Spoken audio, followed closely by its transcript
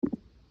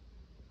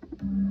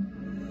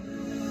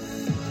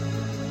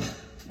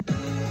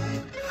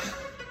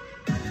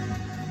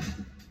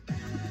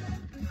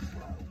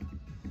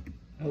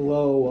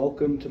Hello,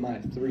 welcome to my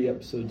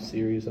 3-episode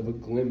series of a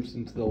glimpse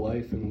into the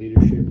life and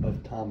leadership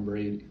of Tom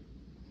Brady.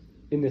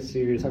 In this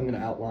series, I'm going to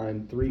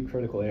outline 3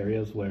 critical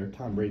areas where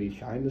Tom Brady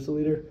shined as a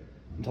leader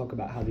and talk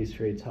about how these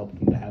traits helped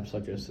him to have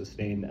such a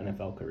sustained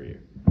NFL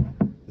career.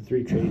 The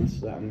 3 traits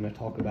that I'm going to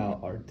talk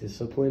about are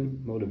discipline,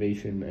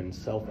 motivation, and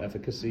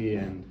self-efficacy,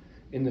 and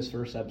in this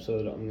first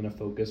episode, I'm going to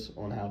focus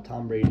on how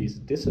Tom Brady's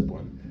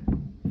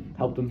discipline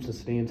helped him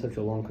sustain such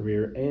a long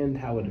career and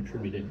how it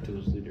attributed to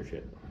his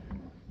leadership.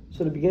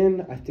 So to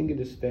begin, I think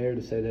it is fair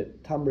to say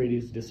that Tom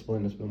Brady's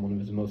discipline has been one of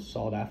his most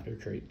sought-after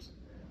traits.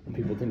 When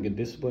people think of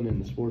discipline in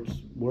the sports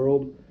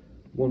world,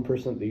 one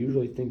person that they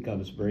usually think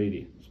of is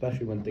Brady,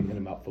 especially when thinking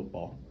about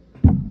football.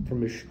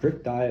 From his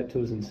strict diet to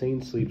his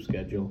insane sleep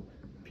schedule,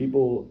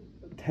 people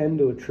tend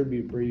to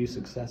attribute Brady's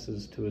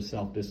successes to his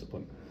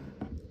self-discipline.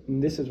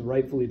 And this is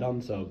rightfully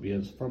done so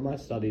because from my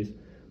studies,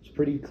 it's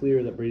pretty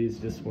clear that Brady's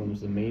discipline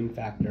was the main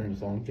factor in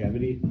his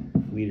longevity,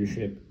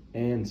 leadership,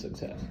 and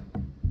success.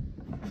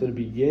 So to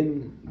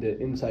begin the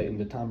insight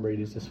into Tom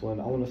Brady's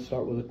discipline, I want to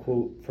start with a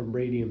quote from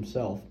Brady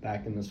himself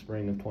back in the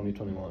spring of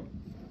 2021.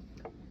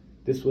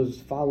 This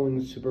was following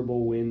the Super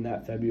Bowl win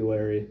that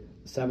February,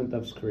 the 7th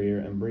of his career,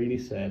 and Brady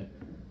said,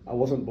 "I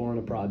wasn't born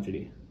a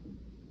prodigy.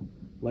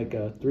 Like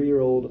a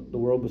 3-year-old, the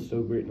world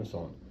bestowed greatness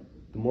on.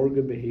 The more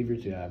good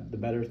behaviors you have, the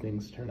better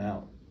things turn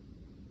out.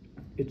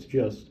 It's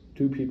just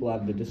 2 people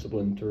have the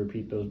discipline to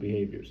repeat those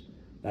behaviors.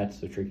 That's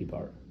the tricky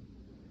part."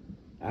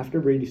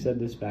 After Brady said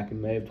this back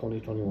in May of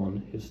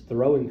 2021, his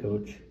throwing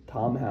coach,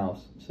 Tom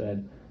House,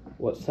 said,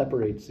 "What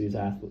separates these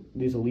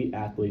elite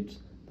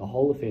athletes, the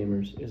Hall of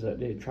Famers, is that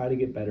they try to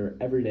get better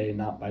every day,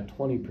 not by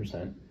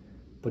 20%,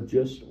 but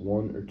just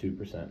 1 or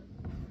 2%.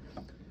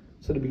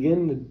 So to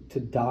begin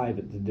to dive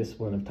at the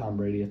discipline of Tom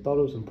Brady, I thought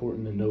it was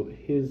important to note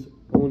his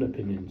own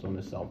opinions on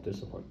his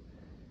self-discipline.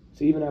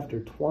 So even after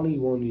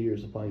 21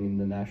 years of playing in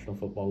the National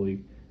Football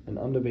League and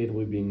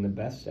undebatably being the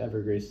best to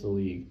ever grace the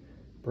league,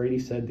 Brady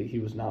said that he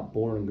was not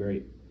born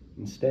great.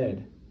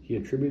 Instead, he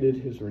attributed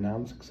his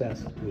renowned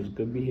success to his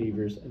good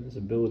behaviors and his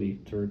ability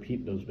to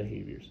repeat those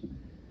behaviors.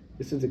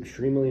 This is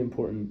extremely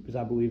important because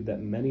I believe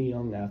that many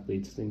young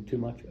athletes think too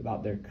much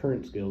about their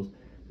current skills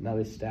and how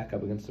they stack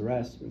up against the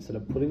rest instead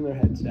of putting their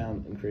heads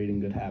down and creating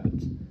good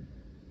habits.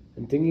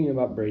 And thinking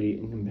about Brady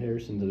in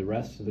comparison to the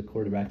rest of the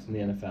quarterbacks in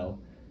the NFL,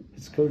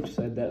 his coach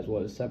said that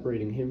what is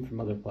separating him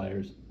from other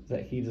players is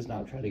that he does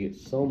not try to get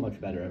so much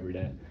better every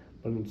day,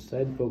 but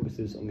instead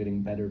focuses on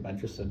getting better by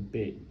just a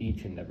bit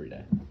each and every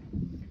day.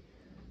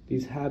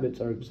 These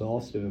habits are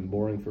exhaustive and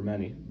boring for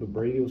many, but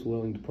Brady was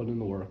willing to put in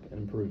the work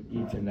and improve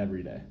each and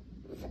every day.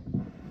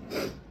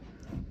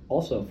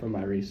 Also, from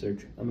my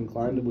research, I'm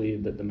inclined to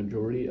believe that the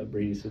majority of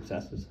Brady's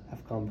successes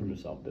have come from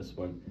his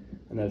self-discipline,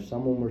 and that if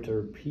someone were to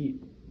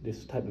repeat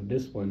this type of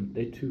discipline,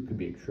 they too could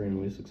be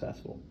extremely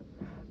successful.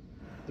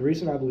 The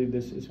reason I believe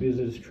this is because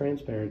it is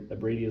transparent that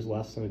Brady is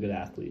less than a good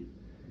athlete.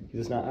 He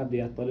does not have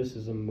the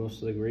athleticism of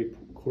most of the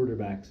great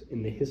quarterbacks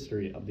in the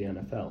history of the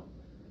NFL,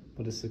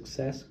 but his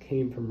success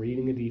came from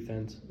reading a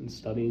defense and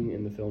studying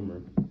in the film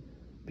room.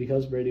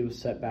 Because Brady was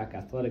set back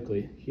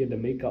athletically, he had to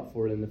make up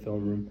for it in the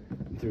film room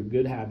and through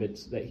good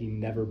habits that he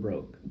never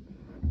broke.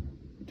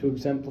 To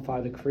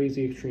exemplify the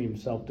crazy extreme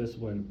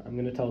self-discipline, I'm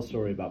going to tell a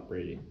story about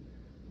Brady.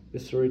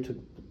 This story took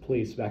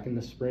place back in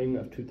the spring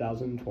of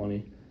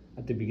 2020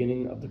 at the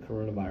beginning of the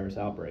coronavirus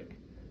outbreak.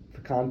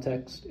 For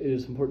context, it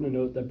is important to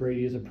note that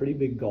Brady is a pretty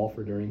big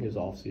golfer during his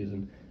offseason,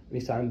 and he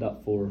signed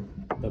up for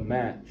The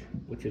Match,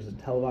 which is a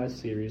televised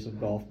series of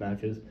golf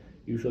matches,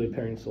 usually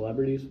pairing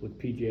celebrities with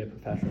PGA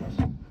professionals.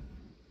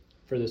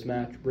 For this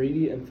match,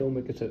 Brady and Phil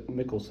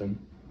Mickelson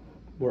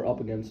were up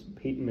against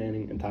Peyton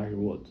Manning and Tiger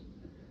Woods.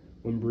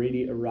 When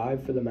Brady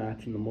arrived for the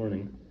match in the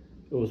morning,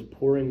 it was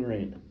pouring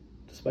rain.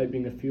 Despite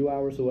being a few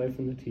hours away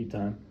from the tee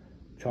time,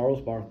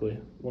 Charles Barkley,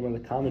 one of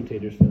the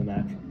commentators for the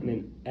match and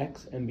an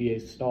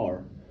ex-NBA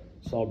star,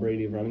 saw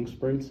Brady running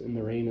sprints in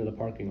the rain in the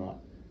parking lot.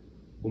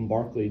 When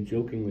Barkley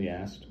jokingly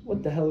asked,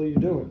 "What the hell are you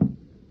doing?"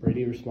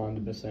 Brady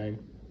responded by saying,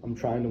 "I'm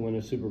trying to win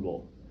a Super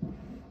Bowl."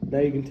 Now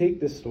you can take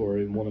this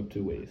story in one of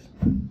 2 ways.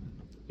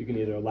 You can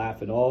either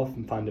laugh it off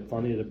and find it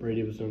funny that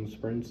Brady was doing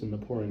sprints in the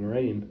pouring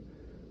rain,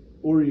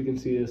 or you can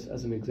see this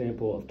as an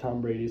example of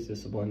Tom Brady's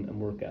discipline and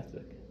work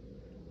ethic.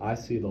 I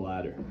see the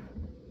latter.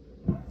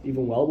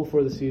 Even well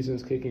before the season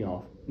is kicking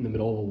off, in the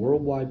middle of a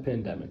worldwide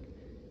pandemic,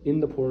 in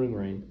the pouring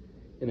rain,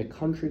 in a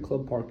country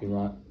club parking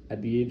lot,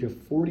 at the age of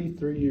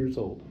 43 years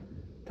old,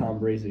 Tom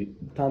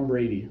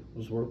Brady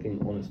was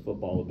working on his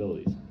football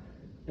abilities.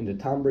 And to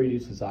Tom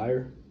Brady's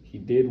desire, he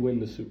did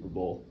win the Super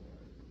Bowl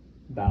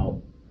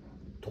about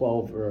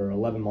 12 or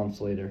 11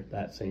 months later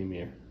that same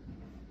year.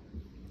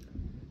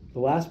 The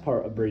last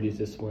part of Brady's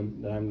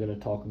discipline that I'm going to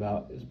talk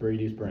about is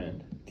Brady's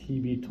brand,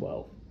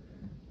 TB12.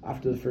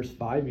 After the first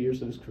 5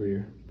 years of his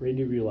career,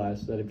 Brady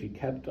realized that if he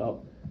kept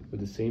up with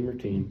the same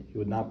routine, he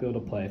would not be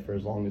able to play for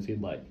as long as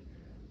he'd like.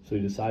 So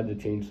he decided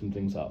to change some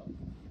things up.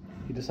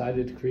 He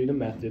decided to create a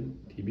method,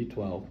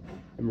 TB12,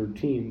 and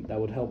routine that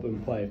would help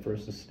him play for a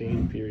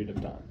sustained period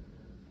of time.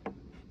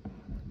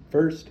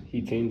 First,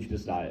 he changed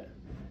his diet.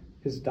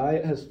 His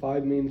diet has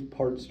 5 main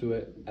parts to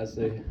it,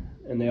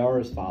 and they are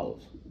as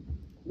follows.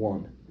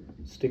 1.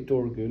 Stick to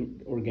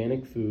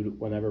organic food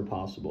whenever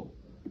possible.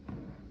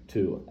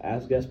 2.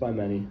 As guessed by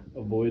many,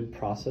 avoid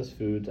processed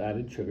foods,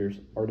 added sugars,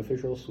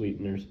 artificial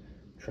sweeteners,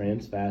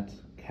 trans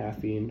fats,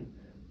 caffeine,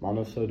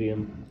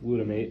 monosodium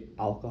glutamate,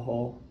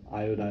 alcohol,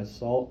 iodized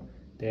salt,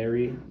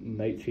 dairy,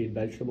 nightshade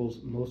vegetables,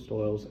 most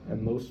oils,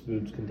 and most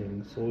foods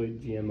containing soy,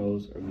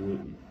 GMOs, or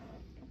gluten.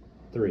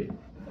 3.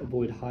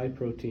 Avoid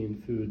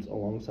high-protein foods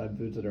alongside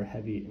foods that are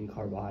heavy in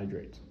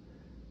carbohydrates.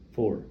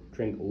 4.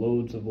 Drink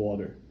loads of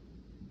water.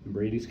 In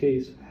Brady's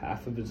case,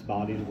 half of his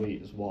body's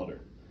weight is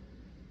water.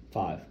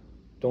 5.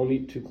 Don't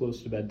eat too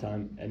close to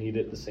bedtime and eat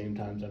at the same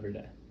times every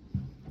day.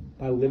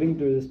 By living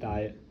through this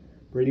diet,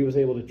 Brady was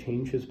able to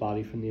change his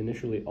body from the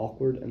initially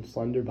awkward and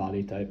slender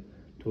body type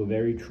to a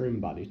very trim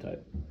body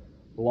type.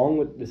 Along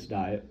with this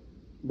diet,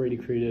 Brady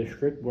created a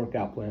strict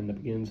workout plan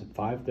that begins at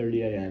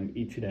 5:30 a.m.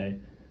 each day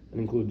and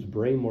includes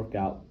brain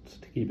workouts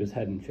to keep his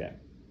head in check.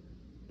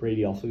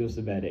 Brady also goes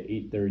to bed at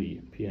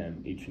 8:30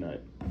 p.m. each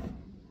night.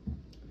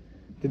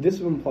 The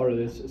discipline part of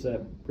this is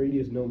that Brady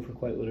is known for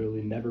quite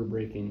literally never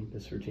breaking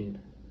this routine.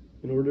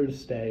 In order to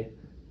stay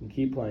and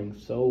keep playing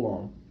so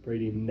long,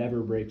 Brady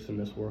never breaks from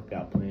this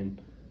workout plan.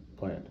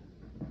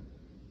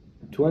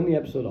 To end the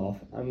episode off,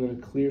 I'm going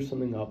to clear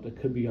something up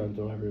that could be going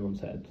through everyone's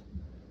heads.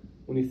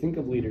 When you think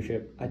of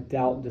leadership, I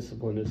doubt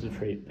discipline is the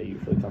trait that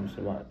usually comes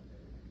to mind.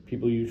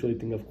 People usually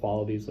think of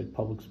qualities like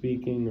public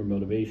speaking or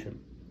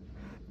motivation.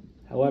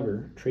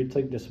 However, traits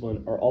like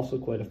discipline are also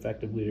quite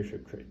effective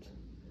leadership traits.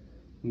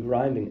 In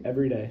grinding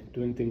every day,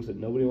 doing things that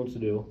nobody wants to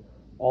do,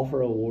 all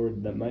for a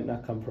reward that might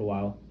not come for a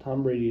while,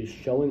 Tom Brady is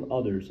showing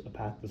others a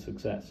path to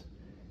success.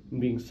 In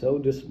being so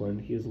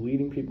disciplined, he is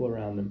leading people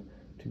around him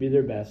to be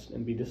their best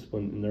and be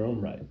disciplined in their own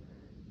right.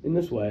 In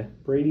this way,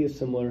 Brady is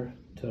similar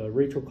to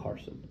Rachel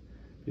Carson,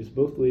 because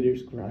both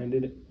leaders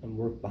grinded and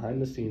worked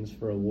behind the scenes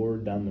for a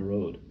reward down the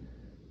road.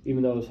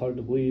 Even though it's hard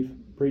to believe,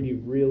 Brady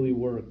really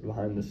worked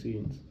behind the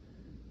scenes.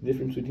 The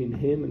difference between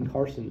him and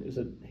Carson is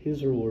that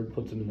his reward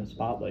puts him in the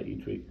spotlight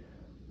each week,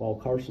 while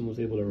Carson was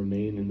able to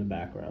remain in the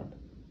background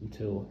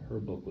until her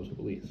book was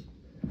released.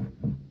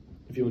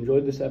 If you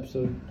enjoyed this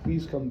episode,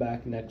 please come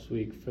back next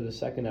week for the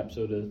second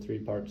episode of the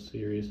 3-part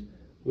series.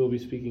 We'll be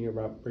speaking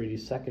about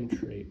Brady's second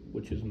trait,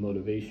 which is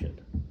motivation.